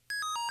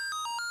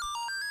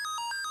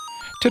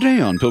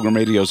Today on Pilgrim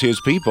Radio's His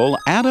People,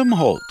 Adam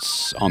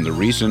Holz on the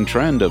recent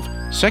trend of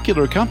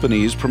secular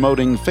companies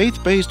promoting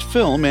faith-based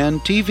film and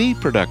TV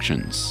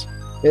productions.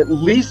 At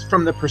least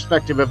from the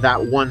perspective of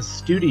that one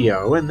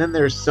studio. And then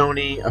there's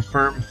Sony,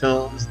 Affirm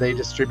Films. They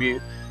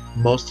distribute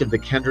most of the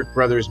Kendrick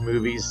Brothers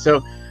movies.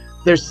 So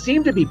there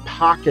seem to be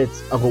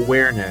pockets of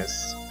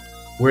awareness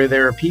where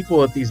there are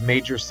people at these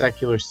major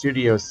secular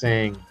studios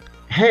saying,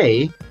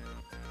 hey,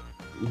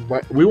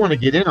 we want to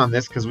get in on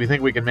this because we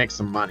think we can make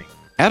some money.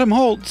 Adam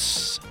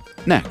Holz,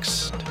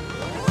 next.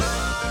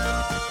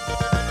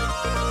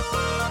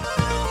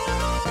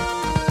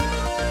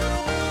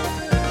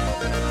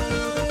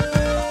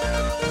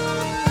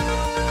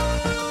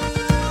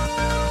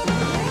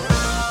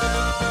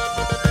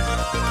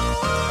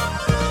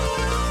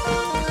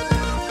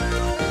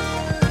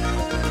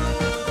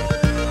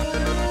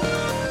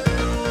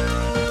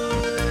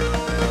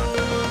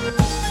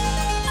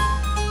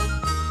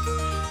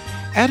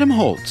 Adam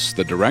Holz,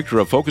 the director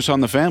of Focus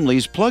on the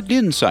Family's Plugged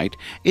In site,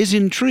 is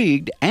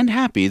intrigued and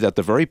happy that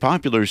the very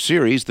popular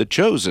series The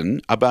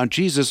Chosen, about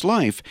Jesus'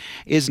 life,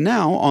 is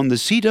now on the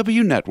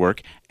CW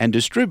network and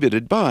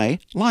distributed by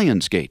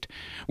Lionsgate.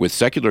 With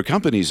secular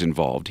companies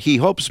involved, he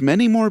hopes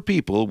many more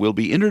people will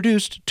be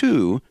introduced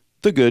to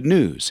the good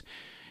news.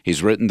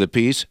 He's written the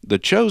piece, The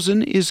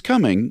Chosen is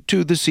Coming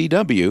to the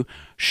CW.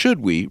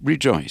 Should we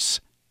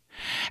rejoice?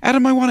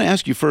 Adam, I want to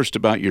ask you first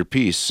about your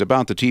piece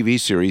about the TV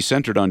series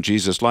centered on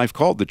Jesus' life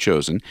called The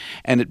Chosen,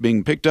 and it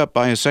being picked up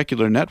by a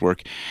secular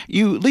network.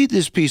 You lead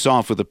this piece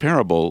off with a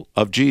parable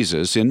of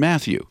Jesus in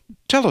Matthew.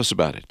 Tell us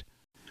about it.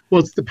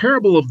 Well, it's the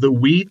parable of the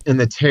wheat and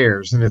the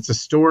tares, and it's a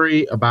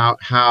story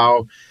about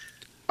how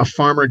a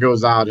farmer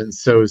goes out and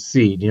sows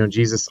seed. You know,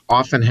 Jesus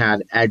often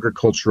had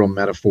agricultural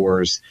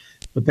metaphors,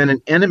 but then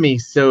an enemy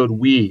sowed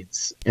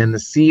weeds, and the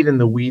seed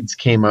and the weeds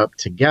came up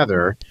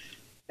together.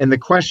 And the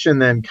question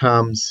then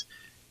comes,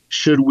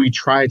 should we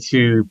try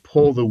to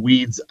pull the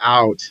weeds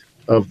out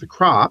of the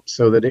crop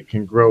so that it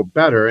can grow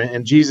better?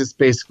 And Jesus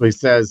basically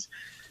says,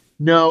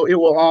 no, it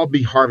will all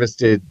be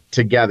harvested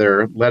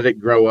together. Let it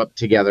grow up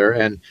together.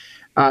 And,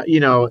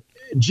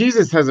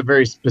 Jesus has a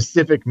very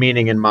specific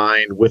meaning in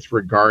mind with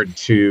regard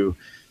to,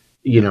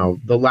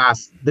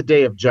 the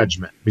day of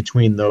judgment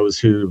between those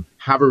who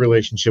have a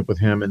relationship with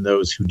him and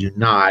those who do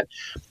not.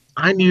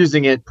 I'm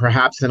using it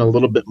perhaps in a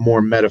little bit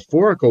more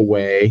metaphorical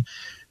way,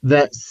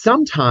 that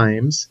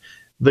sometimes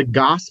the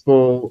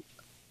gospel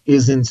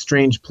is in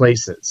strange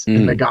places.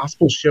 And the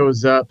gospel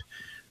shows up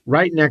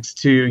right next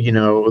to,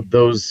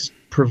 those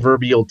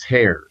proverbial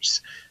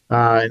tares.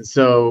 And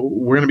so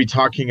we're going to be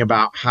talking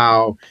about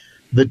how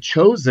The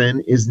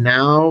Chosen is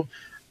now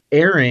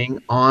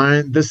airing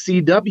on the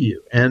CW.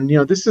 And,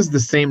 this is the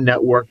same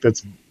network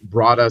that's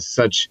brought us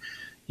such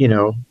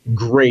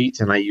great,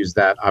 and I use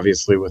that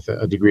obviously with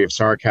a degree of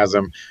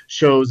sarcasm,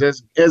 shows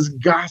as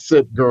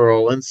Gossip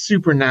Girl and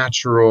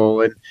Supernatural,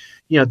 and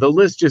the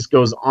list just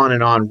goes on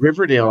and on.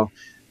 Riverdale,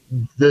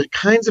 the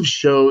kinds of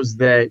shows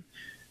that,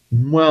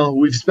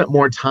 we've spent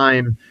more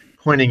time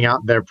pointing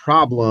out their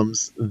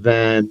problems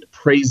than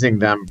praising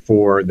them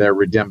for their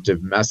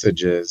redemptive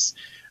messages.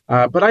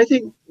 But I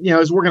think,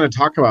 as we're going to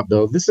talk about,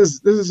 Bill, this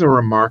is a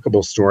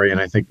remarkable story, and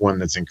I think one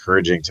that's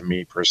encouraging to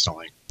me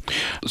personally.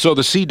 So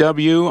the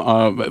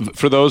CW,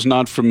 for those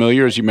not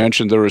familiar, as you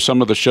mentioned, there are some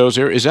of the shows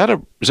there. Is that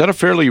a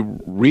fairly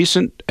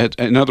recent?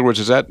 In other words,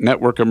 has that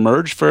network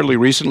emerged fairly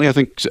recently? I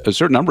think a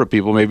certain number of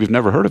people maybe have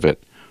never heard of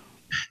it.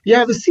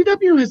 Yeah, the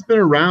CW has been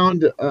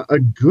around a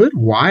good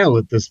while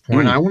at this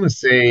point. I want to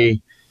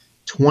say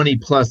 20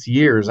 plus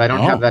years. I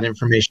don't have that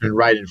information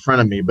right in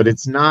front of me, but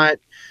it's not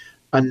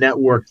a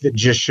network that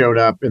just showed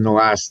up in the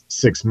last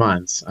 6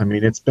 months. I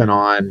mean, it's been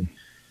on,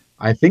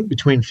 I think,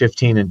 between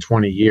 15 and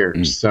 20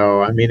 years.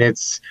 So, I mean,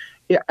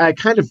 I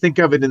kind of think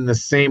of it in the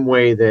same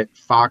way that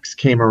Fox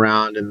came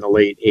around in the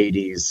late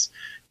 80s.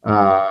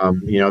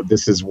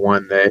 This is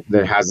one that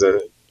has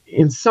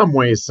in some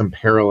ways, some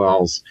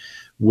parallels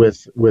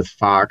with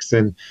Fox.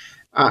 And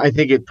I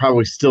think it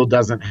probably still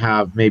doesn't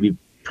have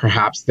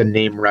perhaps the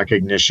name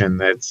recognition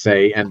that,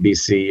 say,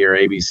 NBC or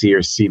ABC or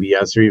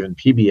CBS or even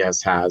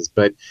PBS has.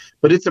 But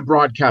it's a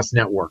broadcast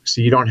network, so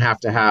you don't have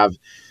to have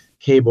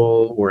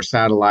cable or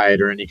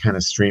satellite or any kind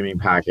of streaming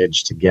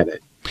package to get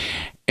it.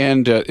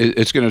 And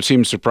it's going to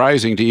seem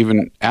surprising to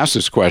even ask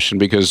this question,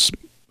 because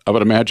I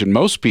would imagine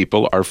most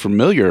people are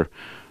familiar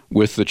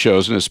with The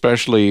Chosen,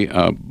 especially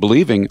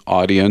believing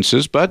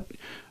audiences, but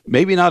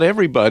maybe not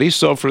everybody.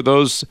 So for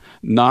those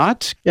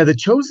not... Yeah, The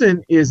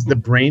Chosen is the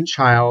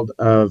brainchild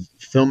of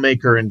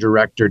filmmaker and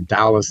director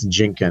Dallas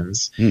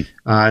Jenkins.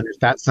 If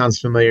that sounds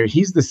familiar,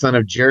 he's the son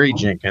of Jerry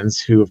Jenkins,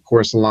 who, of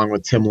course, along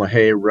with Tim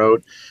LaHaye,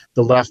 wrote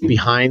the Left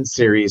Behind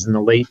series in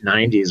the late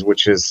 90s,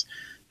 which is,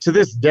 to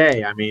this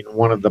day, I mean,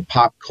 one of the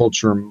pop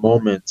culture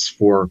moments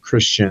for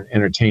Christian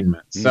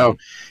entertainment. So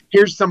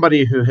here's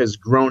somebody who has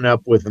grown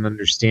up with an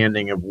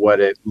understanding of what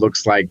it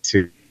looks like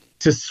to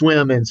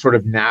swim and sort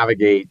of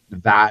navigate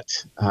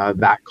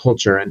that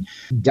culture. And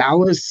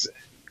Dallas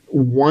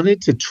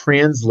wanted to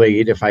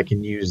translate, if I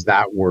can use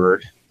that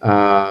word,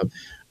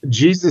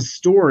 Jesus'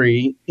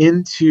 story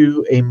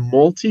into a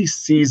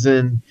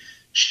multi-season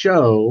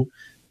show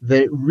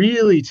that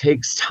really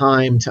takes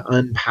time to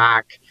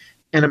unpack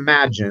and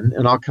imagine,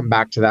 and I'll come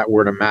back to that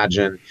word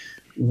imagine,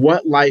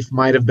 what life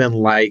might have been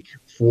like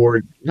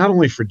for not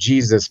only for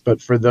Jesus,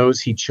 but for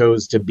those he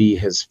chose to be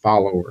his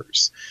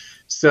followers.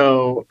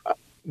 So,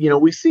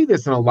 we see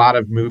this in a lot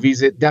of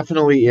movies. It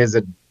definitely is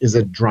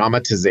a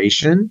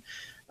dramatization.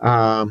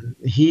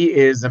 He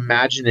is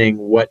imagining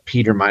what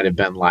Peter might have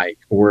been like,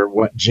 or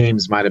what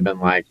James might have been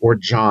like, or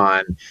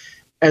John,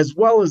 as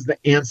well as the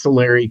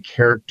ancillary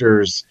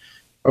characters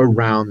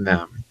around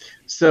them.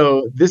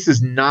 So this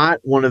is not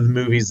one of the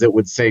movies that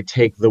would say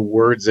take the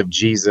words of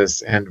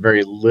Jesus and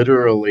very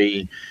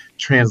literally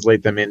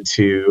translate them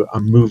into a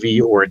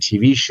movie or a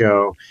TV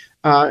show.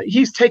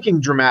 He's taking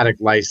dramatic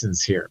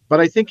license here, but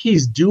I think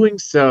he's doing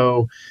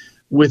so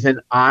with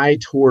an eye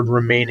toward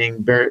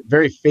remaining very,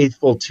 very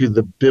faithful to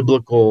the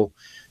biblical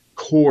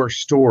core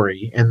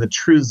story and the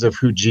truths of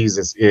who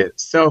Jesus is.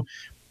 So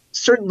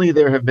certainly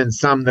there have been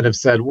some that have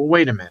said, well,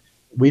 wait a minute,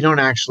 we don't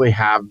actually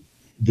have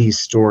these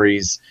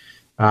stories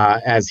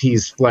as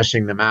he's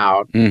fleshing them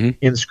out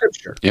in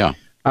Scripture. Yeah.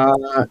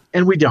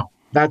 And we don't.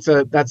 That's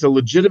a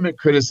legitimate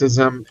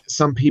criticism.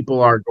 Some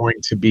people are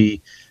going to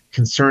be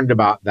concerned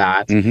about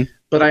that.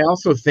 But I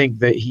also think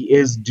that he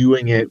is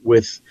doing it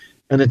with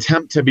an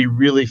attempt to be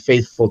really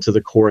faithful to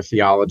the core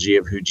theology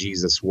of who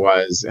Jesus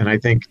was. And I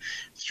think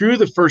through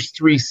the first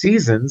 3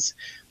 seasons,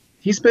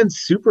 he's been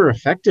super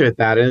effective at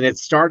that. And it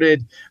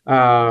started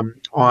on,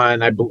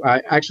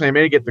 I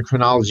may get the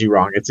chronology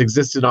wrong. It's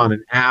existed on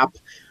an app,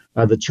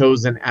 the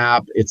Chosen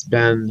app. It's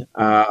been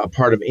a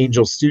part of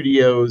Angel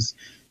Studios.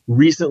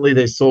 Recently,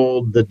 they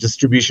sold the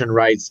distribution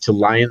rights to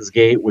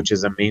Lionsgate, which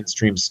is a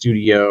mainstream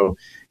studio.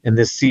 And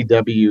this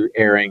CW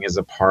airing is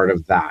a part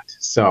of that.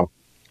 So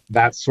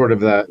that's sort of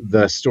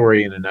the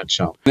story in a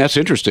nutshell. That's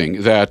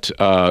interesting that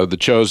The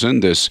Chosen,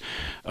 this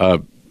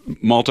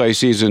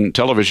multi-season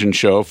television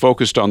show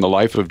focused on the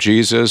life of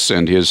Jesus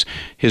and his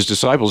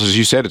disciples. As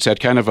you said, it's had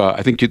kind of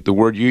I think the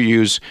word you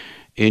use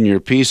in your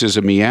piece is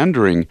a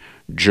meandering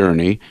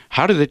journey.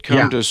 How did it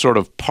come to sort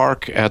of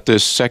park at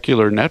this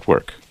secular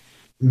network?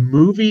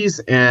 Movies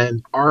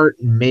and art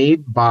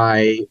made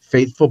by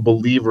faithful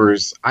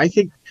believers, I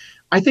think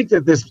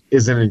that this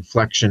is an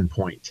inflection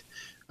point.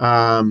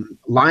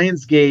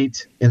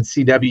 Lionsgate and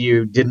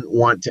CW didn't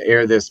want to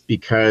air this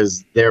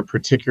because they're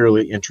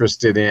particularly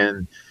interested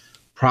in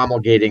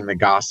promulgating the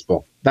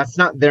gospel. That's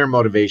not their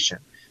motivation.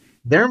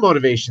 Their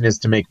motivation is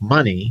to make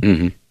money.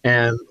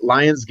 And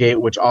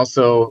Lionsgate, which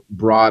also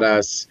brought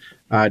us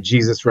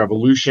Jesus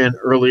Revolution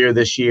earlier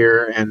this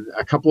year and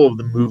a couple of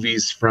the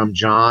movies from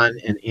John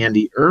and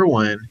Andy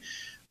Irwin,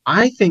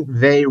 I think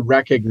they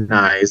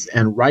recognize,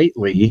 and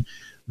rightly,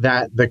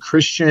 that the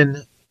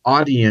Christian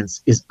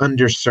audience is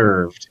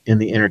underserved in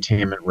the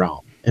entertainment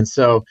realm. And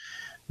so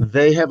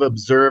they have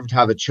observed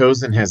how The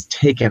Chosen has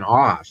taken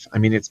off. I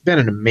mean, it's been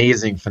an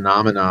amazing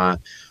phenomenon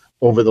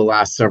over the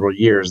last several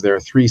years. There are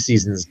 3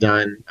 seasons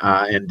done,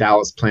 and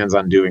Dallas plans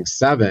on doing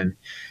 7.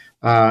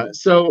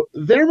 So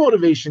their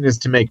motivation is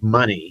to make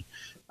money.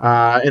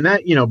 And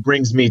that,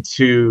 brings me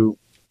to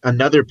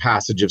another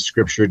passage of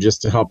Scripture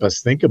just to help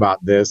us think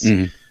about this.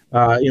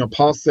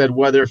 Paul said,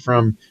 whether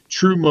from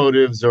true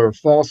motives or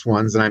false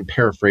ones, and I'm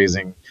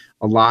paraphrasing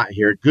a lot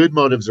here, good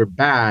motives or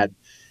bad,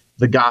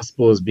 the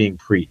gospel is being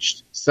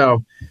preached.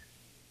 So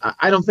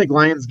I don't think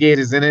Lionsgate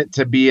is in it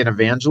to be an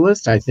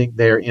evangelist. I think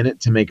they're in it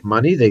to make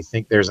money. They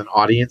think there's an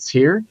audience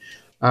here.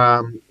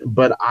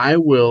 But I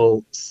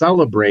will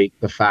celebrate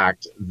the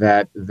fact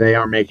that they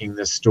are making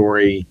this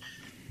story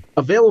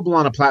available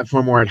on a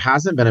platform where it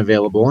hasn't been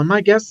available. And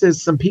my guess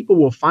is some people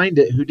will find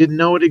it who didn't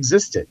know it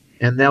existed,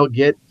 and they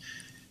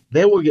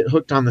will get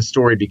hooked on the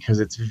story because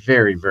it's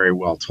very, very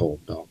well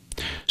told, Bill.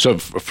 So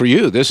for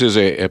you, this is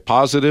a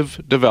positive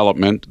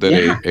development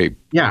that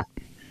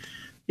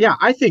Yeah,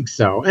 I think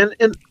so.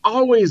 And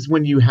always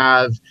when you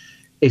have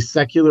a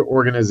secular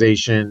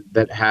organization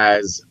that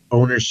has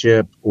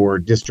ownership or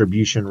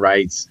distribution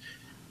rights,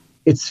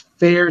 it's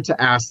fair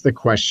to ask the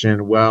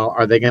question, well,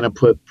 are they going to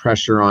put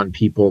pressure on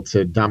people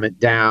to dumb it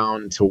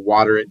down, to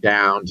water it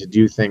down, to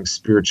do things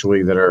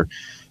spiritually that are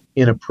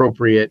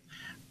inappropriate?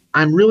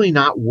 I'm really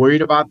not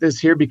worried about this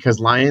here because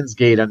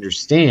Lionsgate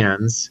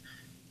understands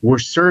we're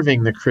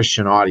serving the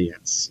Christian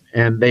audience.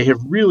 And they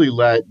have really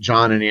let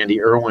John and Andy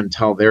Irwin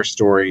tell their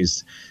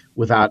stories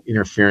without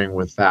interfering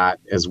with that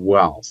as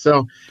well.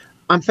 So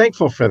I'm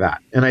thankful for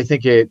that. And I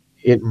think it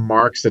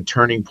marks a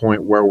turning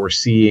point where we're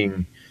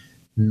seeing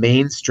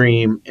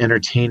mainstream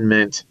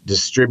entertainment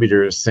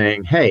distributors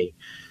saying, hey,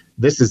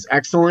 this is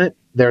excellent.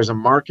 There's a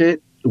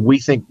market. We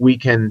think we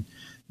can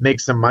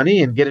make some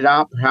money and get it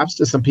out perhaps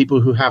to some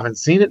people who haven't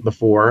seen it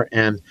before.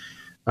 And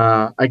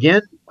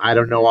again, I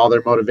don't know all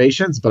their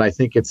motivations, but I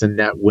think it's a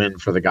net win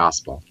for the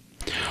gospel.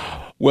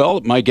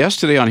 Well, my guest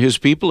today on His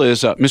People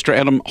is Mr.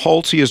 Adam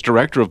Holz. He is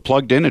director of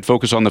Plugged In at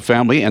Focus on the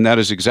Family, and that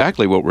is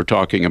exactly what we're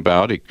talking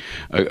about,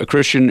 a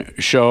Christian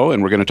show,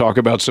 and we're going to talk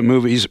about some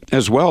movies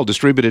as well,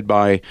 distributed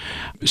by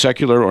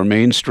secular or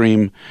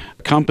mainstream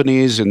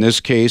companies, in this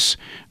case,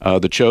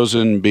 The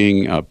Chosen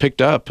being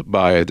picked up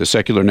by the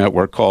secular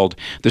network called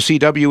the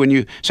CW. And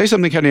you say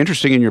something kind of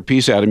interesting in your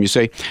piece, Adam. You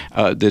say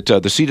that the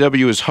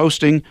CW is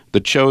hosting The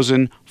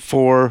Chosen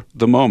for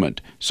the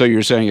moment. So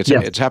you're saying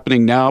it's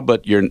happening now,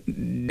 but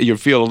you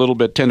feel a little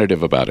bit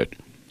tentative about it.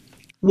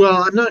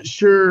 Well, I'm not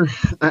sure.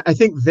 I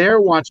think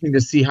they're watching to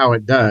see how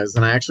it does.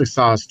 And I actually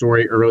saw a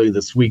story early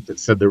this week that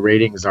said the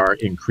ratings are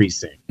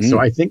increasing. So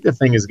I think the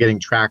thing is getting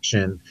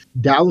traction.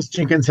 Dallas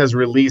Jenkins has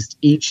released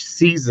each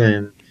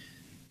season,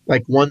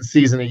 like one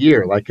season a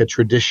year, like a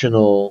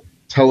traditional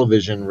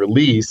television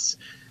release.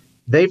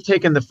 They've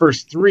taken the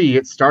first three.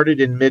 It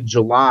started in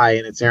mid-July,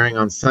 and it's airing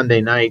on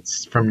Sunday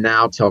nights from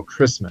now till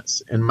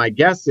Christmas. And my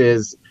guess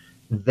is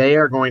they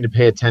are going to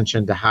pay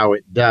attention to how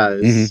it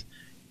does.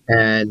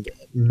 And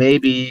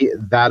maybe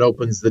that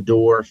opens the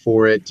door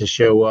for it to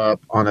show up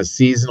on a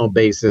seasonal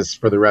basis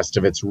for the rest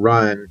of its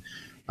run,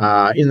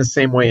 in the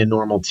same way a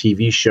normal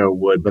TV show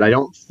would. But I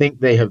don't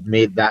think they have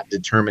made that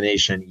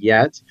determination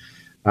yet.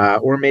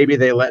 Or maybe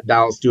they let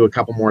Dallas do a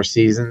couple more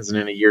seasons, and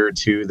in a year or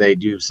two, they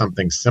do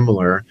something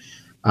similar.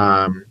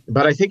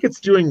 But I think it's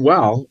doing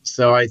well.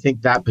 So I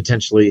think that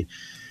potentially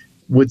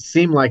would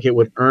seem like it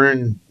would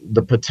earn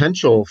the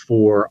potential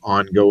for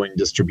ongoing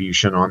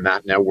distribution on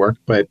that network,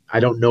 but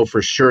I don't know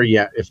for sure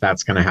yet if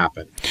that's going to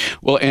happen.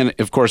 Well, and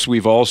of course,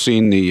 we've all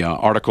seen the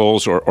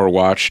articles or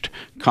watched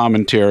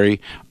commentary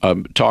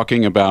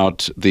talking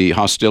about the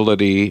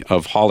hostility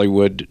of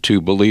Hollywood to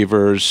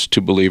believers'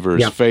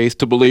 faith,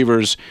 to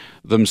believers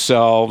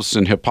themselves,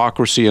 and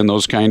hypocrisy and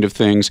those kind of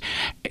things.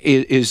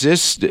 Is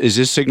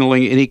this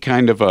signaling any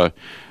kind of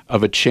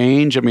a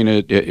change? I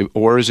mean,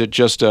 or is it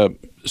just a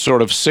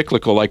sort of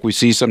cyclical, like we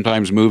see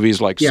sometimes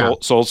movies like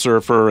Soul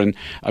Surfer and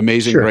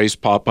Amazing Grace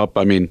pop up?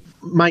 I mean,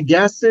 my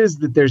guess is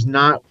that there's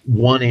not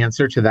one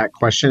answer to that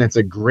question. It's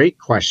a great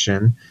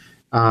question.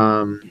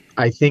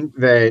 I think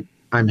that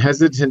I'm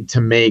hesitant to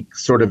make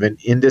sort of an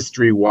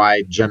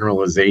industry-wide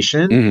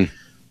generalization.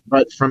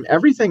 But from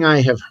everything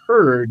I have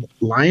heard,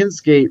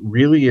 Lionsgate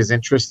really is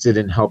interested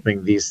in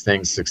helping these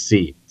things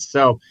succeed.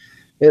 So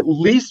at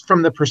least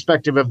from the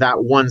perspective of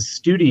that one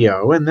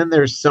studio. And then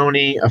there's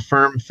Sony,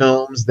 Affirm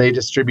Films. They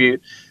distribute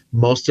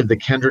most of the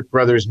Kendrick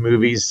Brothers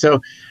movies.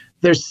 So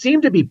there seem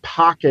to be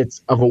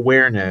pockets of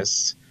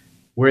awareness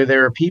where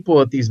there are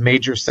people at these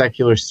major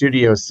secular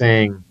studios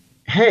saying,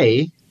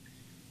 hey,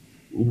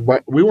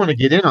 we want to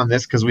get in on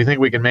this because we think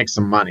we can make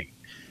some money.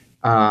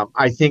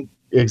 I think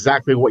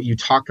exactly what you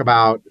talk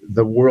about,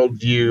 the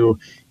worldview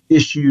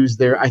issues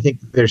there, I think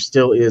there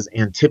still is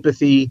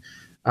antipathy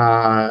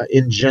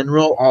in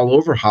general all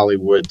over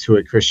Hollywood to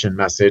a Christian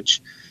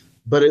message,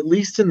 but at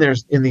least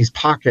in these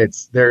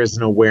pockets there is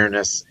an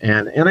awareness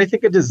and I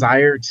think a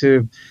desire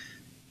to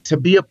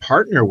be a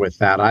partner with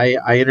that.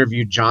 I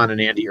interviewed John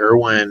and Andy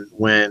Irwin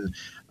when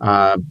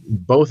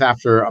both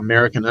after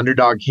American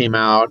Underdog came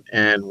out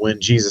and when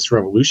Jesus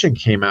Revolution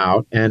came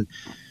out, and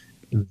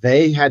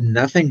they had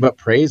nothing but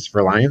praise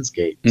for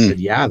Lionsgate. Said,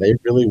 yeah, they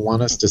really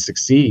want us to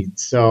succeed.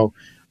 So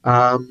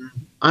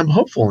I'm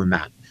hopeful in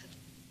that.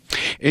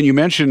 And you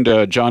mentioned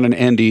John and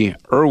Andy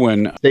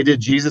Irwin. They did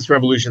Jesus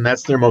Revolution.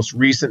 That's their most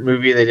recent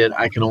movie. They did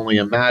I Can Only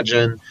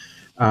Imagine.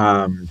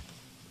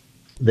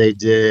 They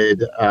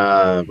did,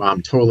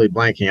 I'm totally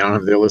blanking. I don't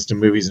have their list of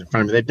movies in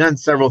front of me. They've done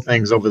several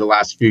things over the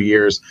last few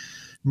years,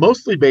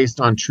 mostly based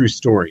on true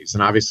stories.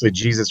 And obviously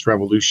Jesus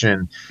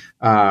Revolution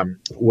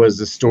was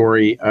the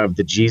story of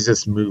the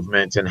Jesus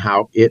movement and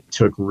how it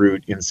took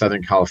root in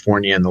Southern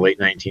California in the late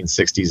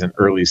 1960s and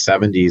early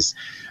 70s,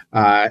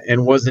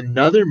 and was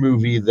another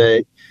movie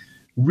that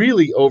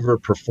really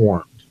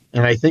overperformed.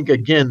 And I think,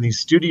 again, these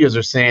studios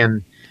are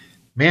saying,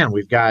 man,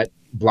 we've got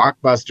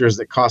blockbusters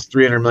that cost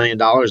 $300 million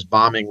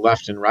bombing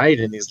left and right,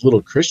 and these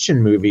little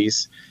Christian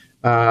movies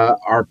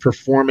are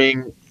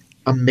performing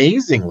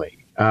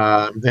amazingly.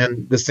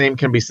 And the same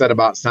can be said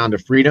about Sound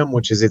of Freedom,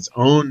 which is its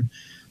own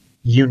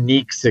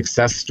unique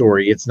success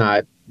story. It's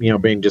not,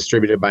 being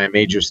distributed by a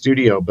major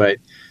studio, but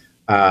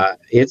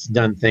it's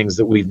done things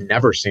that we've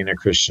never seen a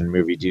Christian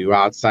movie do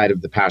outside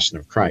of The Passion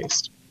of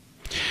Christ.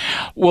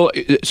 Well,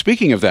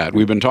 speaking of that,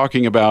 we've been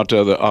talking about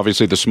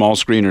obviously the small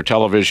screen or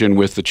television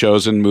with The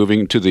Chosen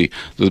moving to the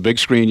big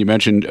screen. You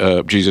mentioned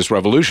Jesus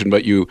Revolution,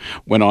 but you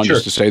went on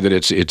just to say that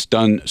it's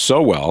done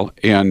so well,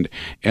 and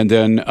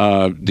then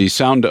the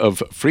Sound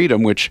of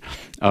Freedom, which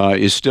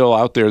is still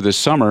out there this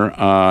summer,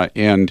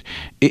 and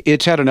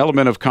it's had an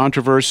element of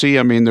controversy.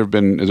 I mean,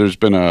 there's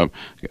been a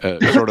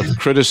sort of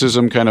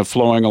criticism kind of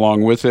flowing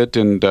along with it,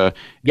 and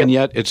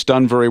yet it's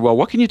done very well.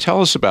 What can you tell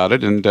us about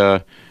it,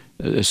 and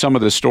some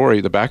of the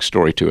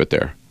backstory to it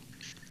there?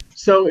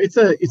 So it's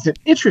an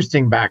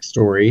interesting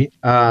backstory.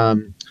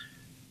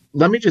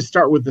 Let me just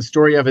start with the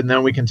story of it, and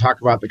then we can talk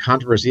about the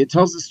controversy. It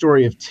tells the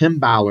story of Tim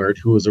Ballard,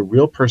 who was a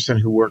real person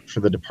who worked for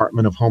the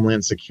Department of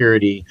Homeland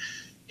Security.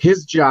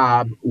 His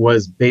job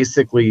was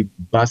basically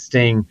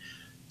busting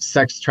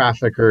sex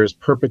traffickers,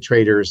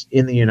 perpetrators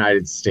in the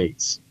United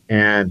States.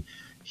 And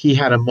he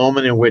had a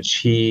moment in which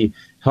he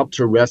helped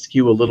to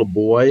rescue a little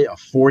boy, a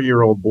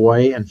 4-year-old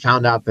boy, and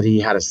found out that he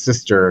had a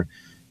sister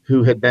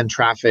who had been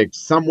trafficked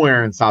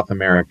somewhere in South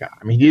America.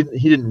 I mean,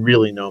 he didn't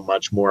really know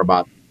much more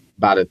about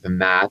it than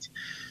that.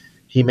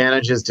 He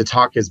manages to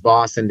talk his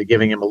boss into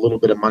giving him a little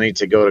bit of money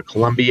to go to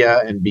Colombia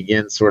and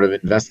begin sort of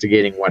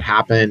investigating what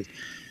happened,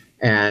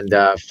 and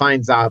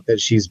finds out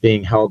that she's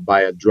being held by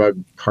a drug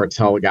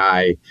cartel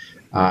guy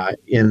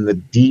in the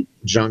deep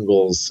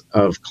jungles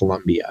of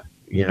Colombia.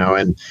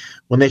 And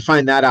when they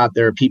find that out,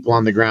 there are people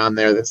on the ground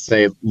there that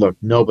say, look,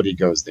 nobody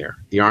goes there.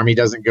 The army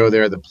doesn't go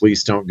there. The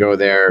police don't go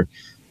there.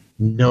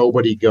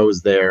 Nobody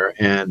goes there.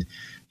 And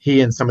he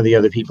and some of the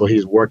other people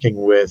he's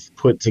working with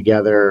put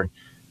together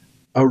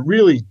a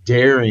really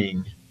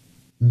daring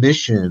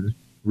mission,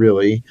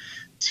 really,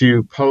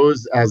 to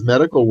pose as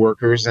medical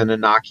workers and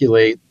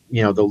inoculate,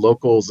 the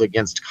locals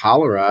against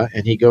cholera.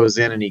 And he goes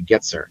in and he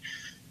gets her.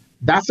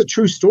 That's a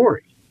true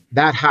story.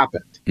 That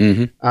happened.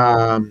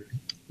 Mm-hmm.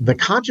 The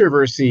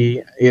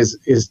controversy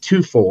is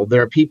twofold.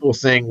 There are people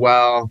saying,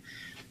 well,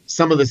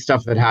 some of the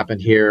stuff that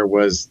happened here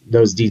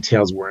those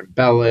details were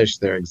embellished,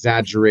 they're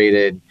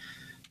exaggerated,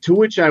 to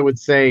which I would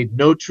say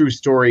no true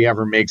story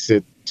ever makes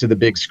it to the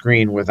big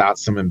screen without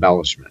some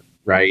embellishment,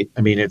 right?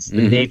 I mean, it's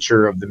the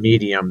nature of the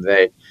medium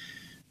that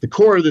the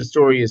core of the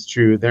story is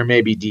true. There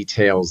may be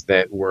details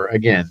that were,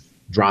 again,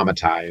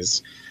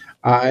 dramatized.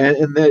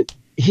 And that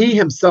he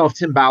himself,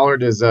 Tim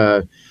Ballard, is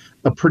a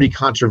pretty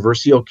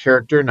controversial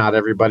character. Not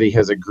everybody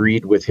has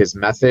agreed with his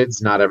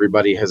methods. Not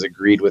everybody has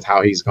agreed with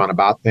how he's gone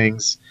about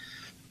things.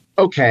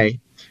 Okay.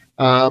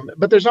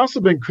 But there's also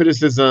been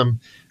criticism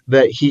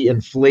that he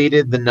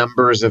inflated the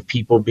numbers of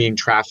people being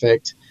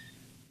trafficked,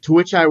 to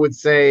which I would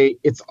say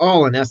it's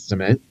all an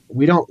estimate.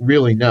 We don't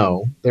really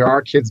know. There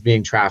are kids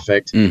being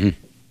trafficked. Mm-hmm.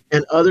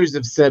 And others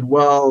have said,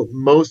 well,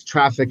 most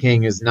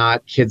trafficking is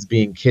not kids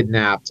being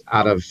kidnapped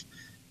out of,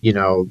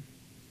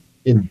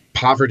 in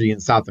poverty in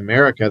South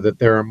America, that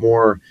there are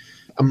more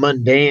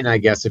mundane, I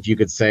guess, if you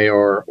could say,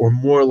 or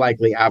more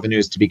likely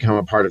avenues to become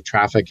a part of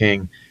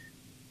trafficking.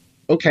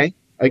 Okay.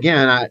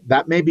 Again,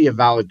 that may be a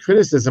valid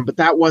criticism, but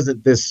that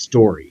wasn't this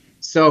story.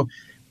 So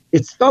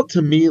it's felt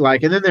to me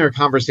like, and then there are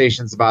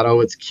conversations about,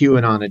 it's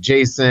QAnon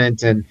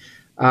adjacent. And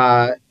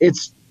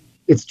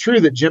it's true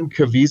that Jim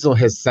Caviezel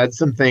has said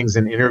some things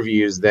in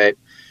interviews that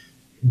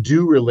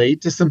do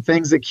relate to some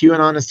things that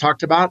QAnon has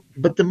talked about,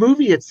 but the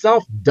movie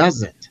itself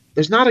doesn't.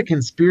 There's not a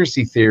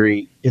conspiracy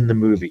theory in the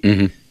movie.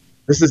 Mm-hmm.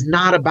 This is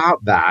not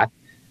about that.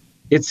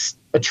 It's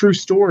a true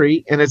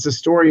story, and it's a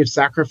story of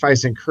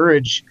sacrifice and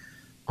courage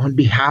on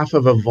behalf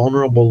of a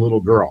vulnerable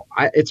little girl.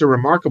 It's a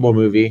remarkable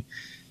movie.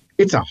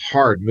 It's a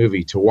hard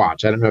movie to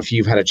watch. I don't know if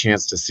you've had a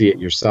chance to see it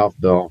yourself,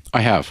 Bill.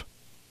 I have.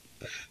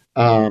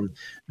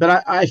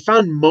 But I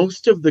found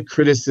most of the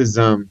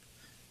criticism,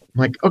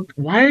 like,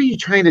 why are you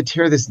trying to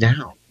tear this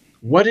down?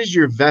 What is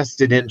your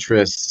vested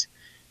interest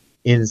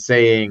in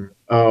saying,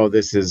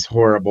 this is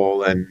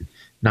horrible and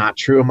not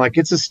true? I'm like,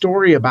 it's a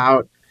story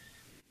about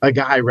a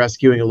guy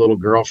rescuing a little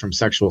girl from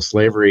sexual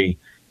slavery.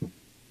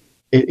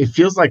 It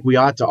feels like we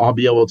ought to all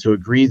be able to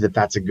agree that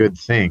that's a good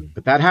thing,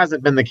 but that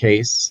hasn't been the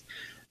case.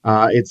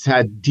 It's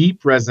had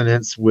deep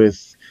resonance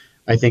with,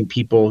 I think,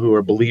 people who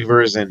are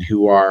believers and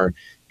who are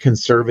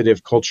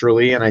conservative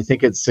culturally. And I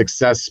think its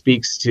success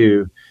speaks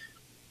to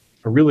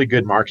a really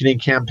good marketing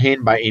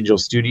campaign by Angel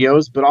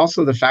Studios, but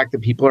also the fact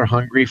that people are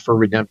hungry for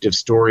redemptive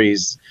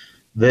stories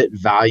that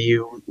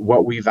value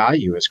what we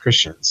value as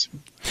Christians.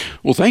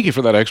 Well, thank you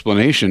for that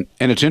explanation.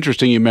 And it's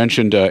interesting you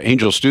mentioned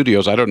Angel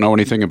Studios. I don't know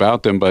anything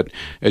about them, but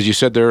as you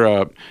said,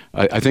 they're,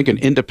 I think, an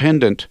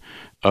independent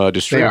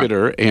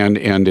distributor, and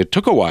it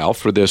took a while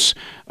for this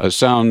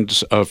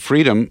Sounds of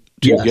Freedom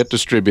to get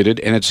distributed.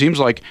 And it seems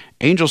like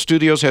Angel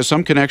Studios has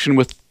some connection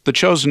with The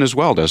Chosen as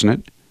well, doesn't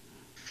it?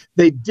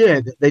 They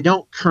did. They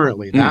don't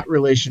currently. That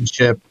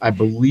relationship, I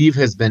believe,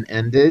 has been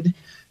ended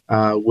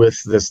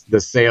with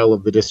the sale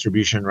of the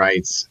distribution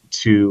rights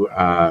to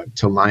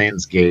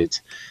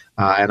Lionsgate.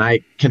 And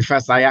I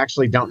confess, I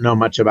actually don't know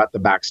much about the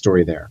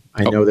backstory there.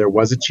 I know there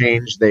was a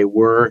change. They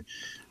were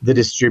the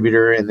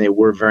distributor, and they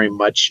were very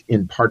much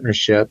in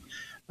partnership.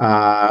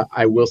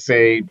 I will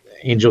say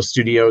Angel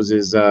Studios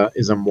is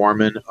a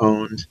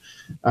Mormon-owned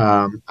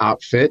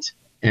outfit,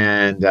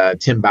 and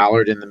Tim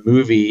Ballard in the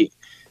movie,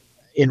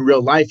 in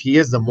real life, he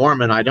is the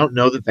Mormon. I don't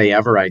know that they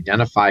ever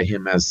identify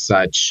him as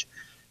such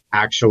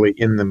actually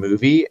in the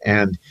movie.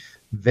 And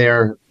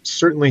there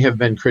certainly have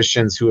been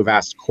Christians who have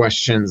asked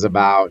questions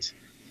about,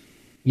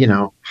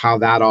 how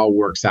that all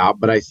works out.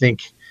 But I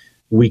think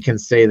we can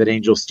say that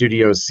Angel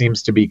Studios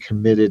seems to be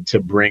committed to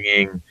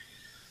bringing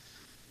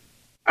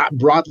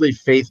broadly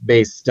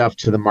faith-based stuff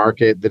to the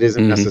market that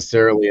isn't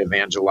necessarily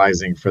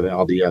evangelizing for the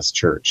LDS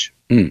Church.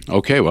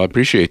 Okay, well, I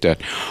appreciate that.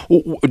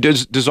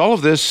 Does all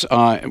of this?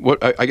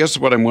 I guess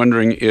what I'm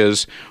wondering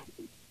is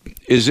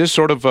Is this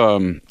sort of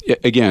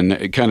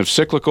again kind of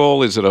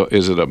cyclical? Is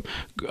it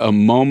a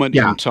moment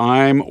Yeah, in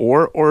time,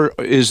 or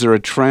is there a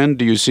trend?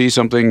 Do you see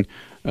something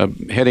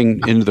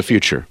heading into the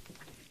future?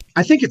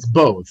 I think it's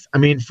both. I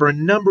mean, for a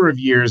number of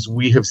years,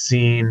 we've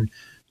seen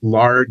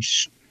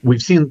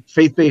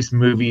faith-based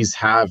movies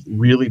have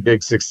really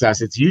big success.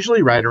 It's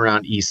usually right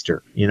around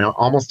Easter.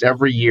 Almost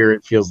every year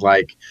it feels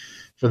like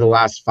for the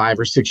last 5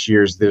 or 6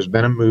 years, there's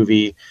been a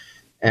movie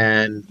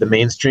and the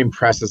mainstream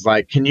press is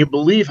like, can you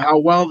believe how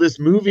well this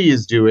movie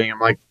is doing? I'm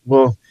like,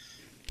 well,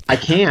 I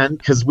can,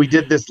 because we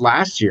did this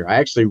last year. I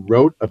actually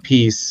wrote a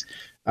piece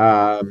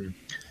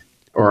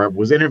or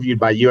was interviewed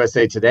by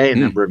USA Today a Mm.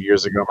 number of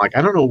years ago. I'm like,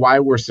 I don't know why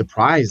we're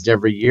surprised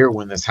every year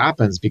when this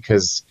happens,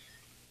 because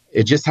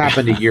it just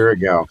happened a year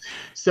ago.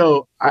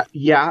 So,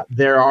 yeah,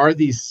 there are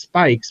these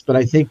spikes, but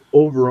I think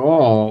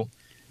overall,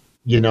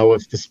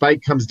 if the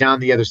spike comes down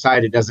the other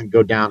side, it doesn't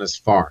go down as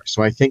far.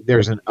 So I think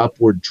there's an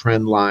upward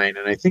trend line,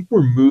 and I think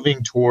we're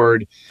moving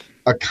toward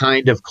a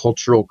kind of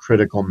cultural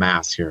critical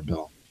mass here,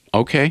 Bill.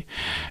 Okay,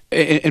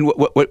 and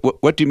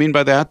what do you mean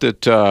by that?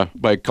 That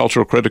by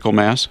cultural critical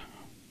mass?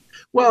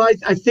 Well,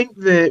 I think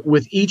that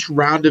with each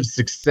round of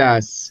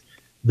success,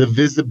 the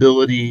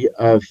visibility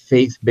of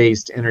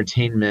faith-based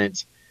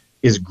entertainment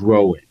is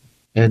growing.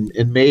 And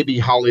maybe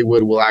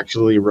Hollywood will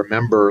actually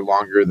remember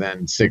longer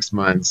than 6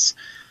 months.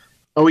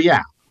 Oh,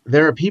 yeah,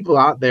 there are people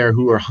out there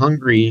who are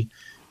hungry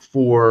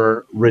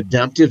for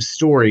redemptive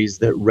stories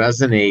that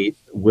resonate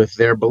with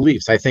their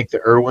beliefs. I think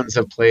the Irwins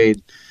have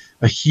played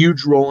a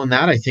huge role in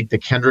that. I think the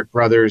Kendrick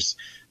brothers,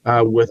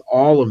 with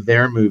all of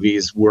their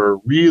movies, were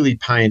really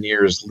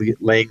pioneers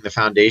laying the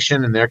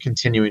foundation, and they're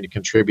continuing to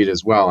contribute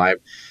as well. I've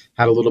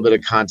had a little bit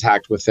of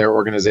contact with their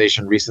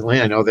organization recently.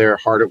 I know they're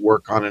hard at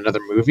work on another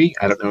movie.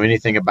 I don't know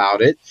anything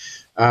about it.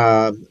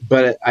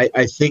 But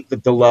I think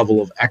that the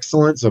level of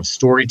excellence, of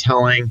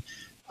storytelling,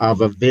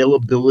 of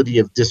availability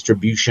of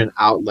distribution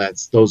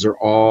outlets, those are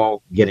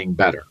all getting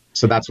better.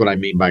 So that's what I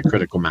mean by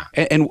critical mass.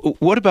 And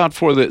what about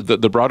for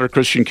the broader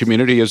Christian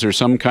community? Is there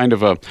some kind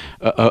of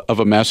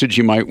a message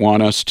you might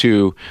want us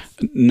to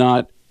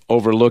not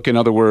overlook? In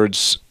other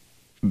words,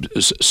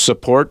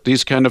 support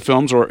these kind of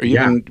films, or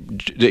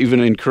even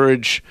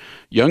encourage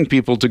young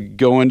people to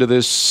go into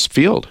this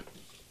field?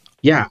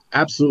 Yeah,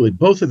 absolutely.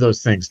 Both of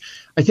those things.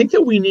 I think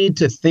that we need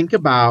to think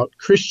about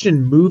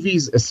Christian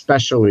movies,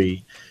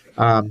 especially,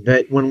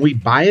 that when we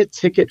buy a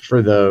ticket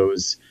for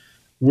those,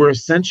 we're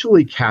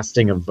essentially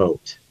casting a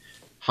vote.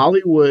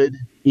 Hollywood,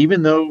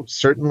 even though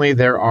certainly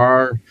there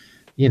are,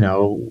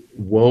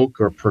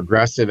 woke or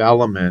progressive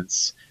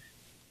elements,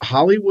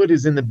 Hollywood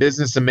is in the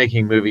business of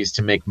making movies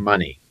to make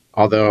money.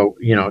 Although,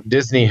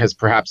 Disney has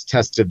perhaps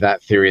tested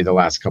that theory the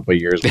last couple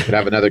of years. We could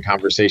have another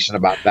conversation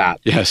about that.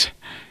 Yes.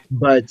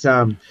 But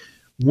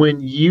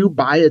when you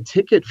buy a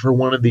ticket for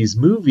one of these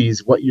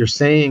movies, what you're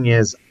saying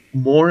is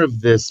more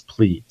of this,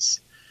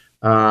 please.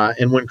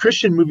 And when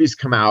Christian movies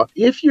come out,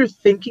 if you're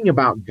thinking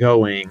about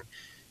going,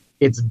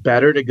 it's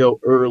better to go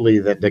early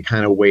than to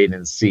kind of wait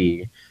and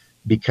see,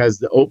 because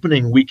the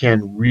opening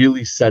weekend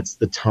really sets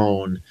the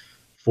tone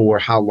for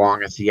how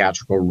long a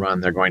theatrical run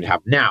they're going to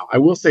have. Now, I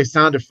will say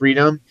Sound of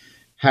Freedom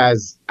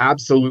has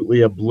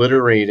absolutely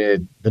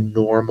obliterated the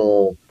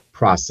normal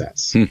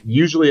process.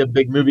 Usually a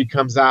big movie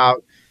comes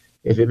out.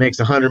 If it makes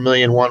 100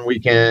 million one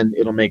weekend,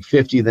 it'll make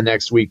 50 the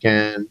next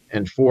weekend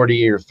and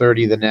 40 or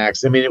 30 the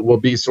next. I mean, it will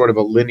be sort of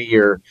a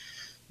linear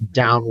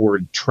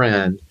downward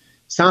trend.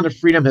 Sound of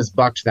Freedom has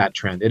bucked that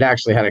trend. It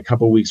actually had a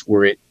couple of weeks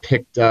where it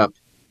picked up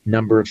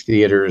number of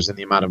theaters and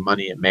the amount of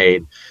money it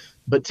made.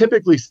 But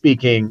typically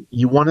speaking,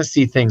 you want to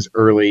see things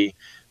early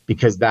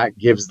because that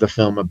gives the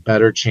film a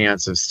better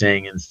chance of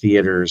staying in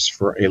theaters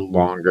for a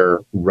longer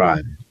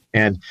run.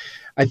 And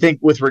I think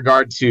with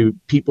regard to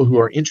people who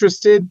are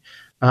interested,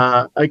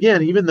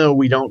 again, even though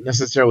we don't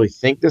necessarily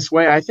think this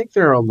way, I think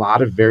there are a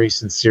lot of very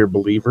sincere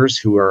believers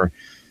who are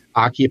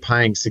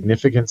occupying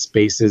significant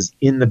spaces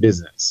in the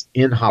business,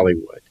 in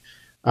Hollywood.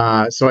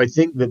 So I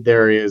think that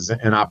there is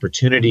an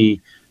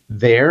opportunity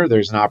there.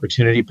 There's an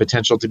opportunity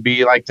potential to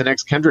be like the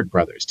next Kendrick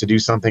brothers, to do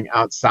something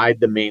outside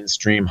the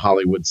mainstream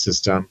Hollywood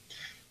system.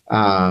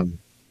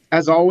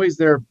 As always,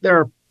 there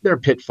are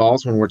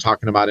pitfalls when we're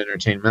talking about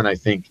entertainment. I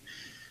think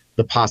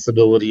the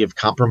possibility of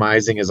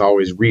compromising is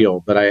always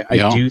real, but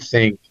I do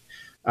think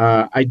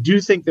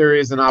there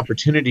is an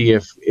opportunity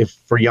if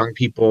for young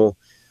people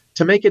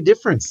to make a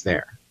difference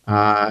there.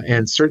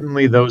 And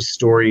certainly those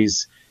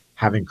stories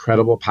have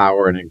incredible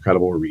power and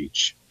incredible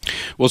reach.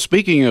 Well,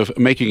 speaking of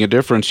making a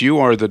difference, you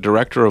are the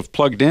director of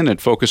Plugged In at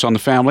Focus on the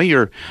Family.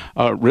 You're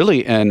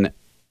really an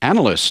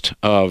analyst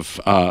of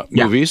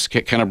movies,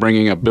 kind of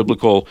bringing a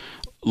biblical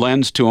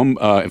lens to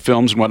them,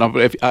 films and whatnot.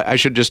 But I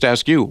should just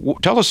ask you,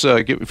 tell us,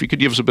 if you could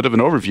give us a bit of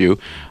an overview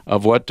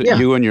of what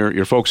you and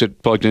your folks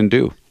at Plugged In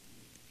do.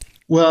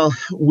 Well,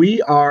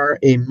 we are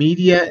a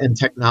media and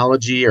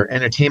technology, or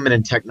entertainment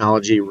and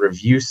technology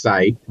review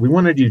site. We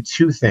want to do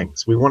two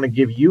things. We want to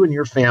give you and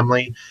your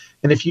family,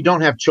 and if you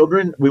don't have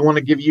children, we want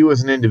to give you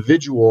as an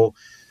individual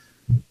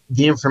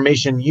the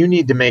information you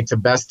need to make the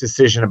best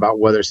decision about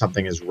whether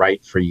something is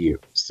right for you.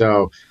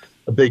 So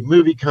a big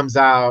movie comes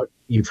out,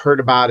 you've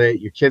heard about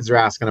it, your kids are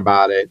asking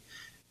about it.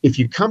 If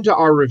you come to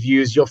our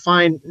reviews, you'll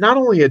find not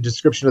only a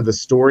description of the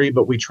story,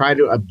 but we try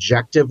to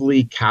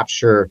objectively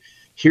capture,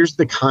 here's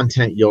the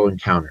content you'll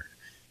encounter.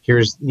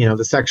 Here's,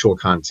 the sexual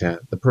content,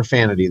 the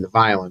profanity, the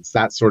violence,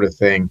 that sort of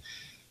thing.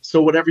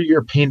 So whatever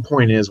your pain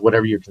point is,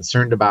 whatever you're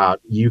concerned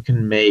about, you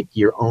can make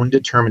your own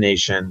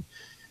determination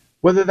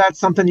whether that's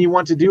something you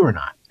want to do or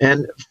not.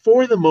 And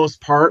for the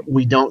most part,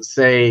 we don't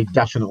say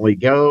definitely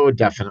go,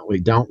 definitely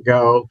don't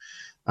go.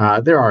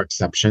 There are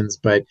exceptions,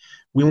 but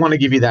we want to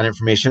give you that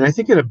information. I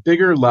think at a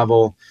bigger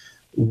level,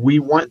 we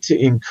want to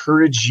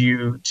encourage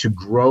you to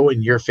grow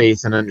in your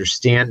faith and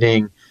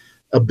understanding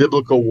a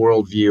biblical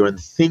worldview and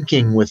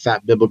thinking with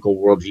that biblical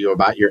worldview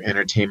about your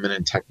entertainment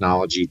and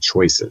technology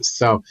choices.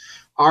 So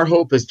our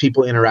hope as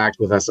people interact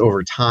with us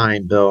over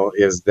time, Bill,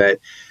 is that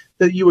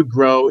you would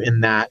grow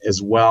in that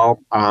as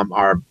well.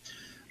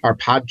 Our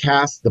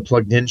podcast, The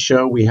Plugged In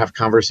Show, we have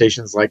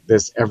conversations like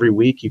this every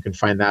week. You can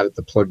find that at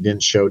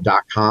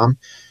thepluggedinshow.com.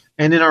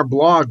 And in our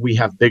blog, we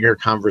have bigger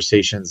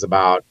conversations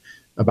about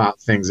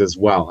things as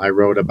well. I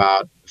wrote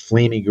about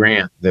Flamey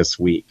Grant this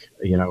week,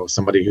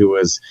 somebody who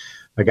was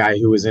a guy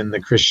who was in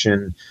the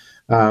Christian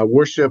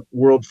worship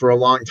world for a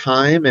long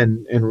time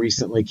and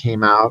recently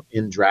came out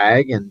in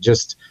drag, and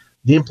just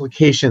the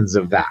implications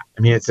of that.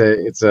 I mean,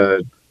 it's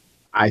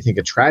I think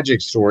a tragic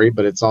story,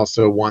 but it's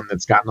also one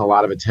that's gotten a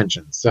lot of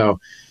attention. So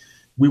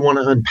we want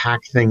to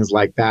unpack things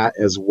like that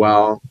as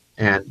well.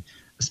 And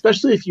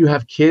especially if you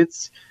have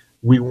kids,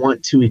 we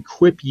want to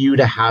equip you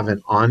to have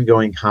an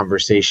ongoing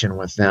conversation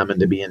with them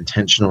and to be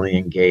intentionally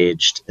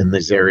engaged in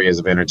these areas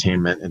of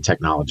entertainment and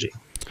technology.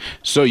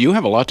 So you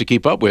have a lot to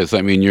keep up with.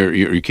 I mean,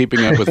 you're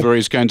keeping up with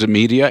various kinds of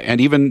media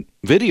and even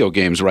video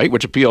games, right?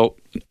 Which appeal,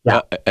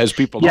 as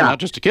people know, not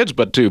just to kids,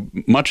 but to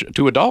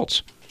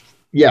adults.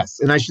 Yes.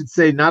 And I should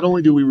say, not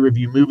only do we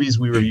review movies,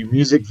 we review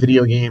music,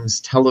 video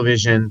games,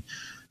 television,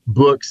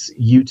 books,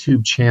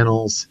 YouTube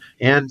channels,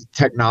 and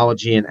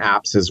technology and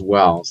apps as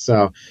well.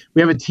 So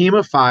we have a team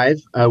of 5.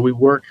 We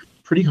work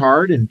pretty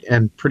hard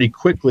and pretty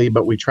quickly,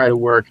 but we try to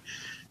work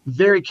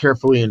very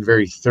carefully and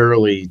very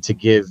thoroughly to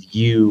give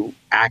you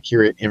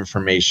accurate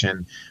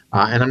information.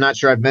 And I'm not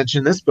sure I've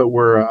mentioned this, but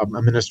we're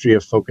a ministry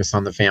of focus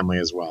on the family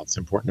as well. It's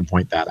important to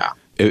point that out.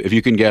 If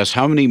you can guess,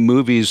 how many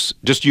movies,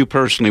 just you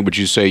personally, would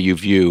you say you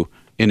view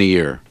in a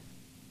year,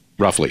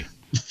 roughly?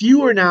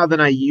 Fewer now than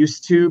I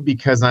used to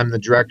because I'm the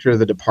director of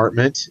the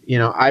department.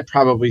 I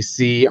probably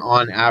see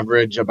on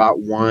average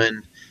about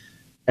one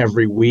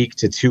every week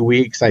to 2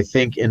 weeks. I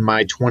think in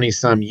my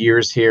 20-some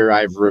years here,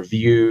 I've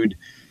reviewed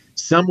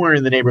somewhere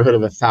in the neighborhood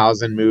of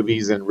 1,000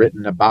 movies and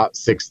written about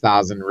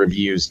 6,000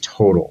 reviews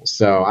total.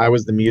 So I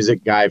was the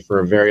music guy for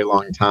a very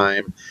long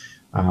time.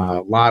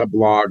 A lot of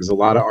blogs, a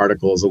lot of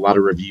articles, a lot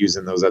of reviews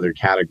in those other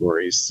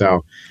categories.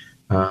 So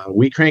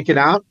we crank it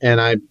out, and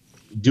I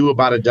do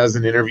about a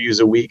dozen interviews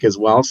a week as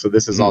well. So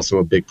this is also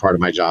a big part of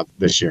my job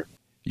this year.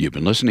 You've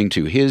been listening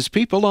to His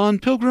People on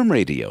Pilgrim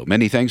Radio.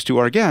 Many thanks to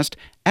our guest,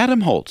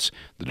 Adam Holz,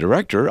 the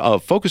director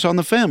of Focus on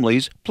the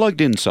Family's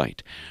Plugged In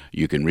site.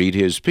 You can read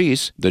his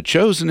piece, The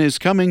Chosen is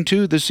Coming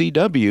to the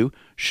CW,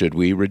 Should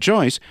We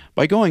Rejoice,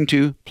 by going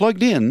to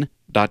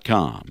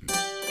pluggedin.com.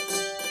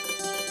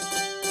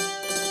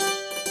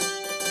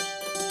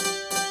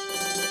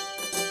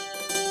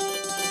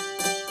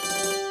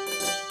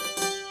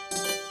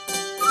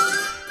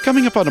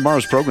 Coming up on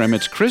tomorrow's program,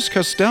 it's Chris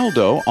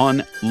Castaldo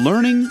on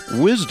learning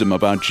wisdom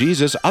about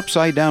Jesus'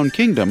 upside-down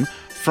kingdom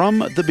from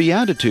the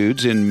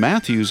Beatitudes in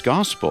Matthew's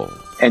Gospel.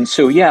 And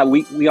so,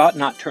 we ought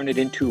not turn it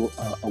into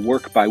a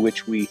work by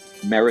which we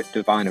merit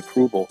divine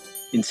approval.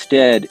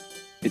 Instead,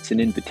 it's an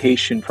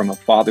invitation from a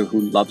Father who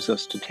loves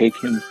us to take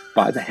him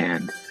by the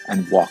hand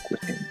and walk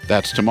with him.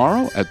 That's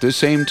tomorrow at this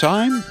same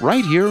time,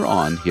 right here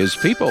on His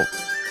People.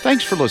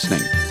 Thanks for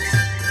listening.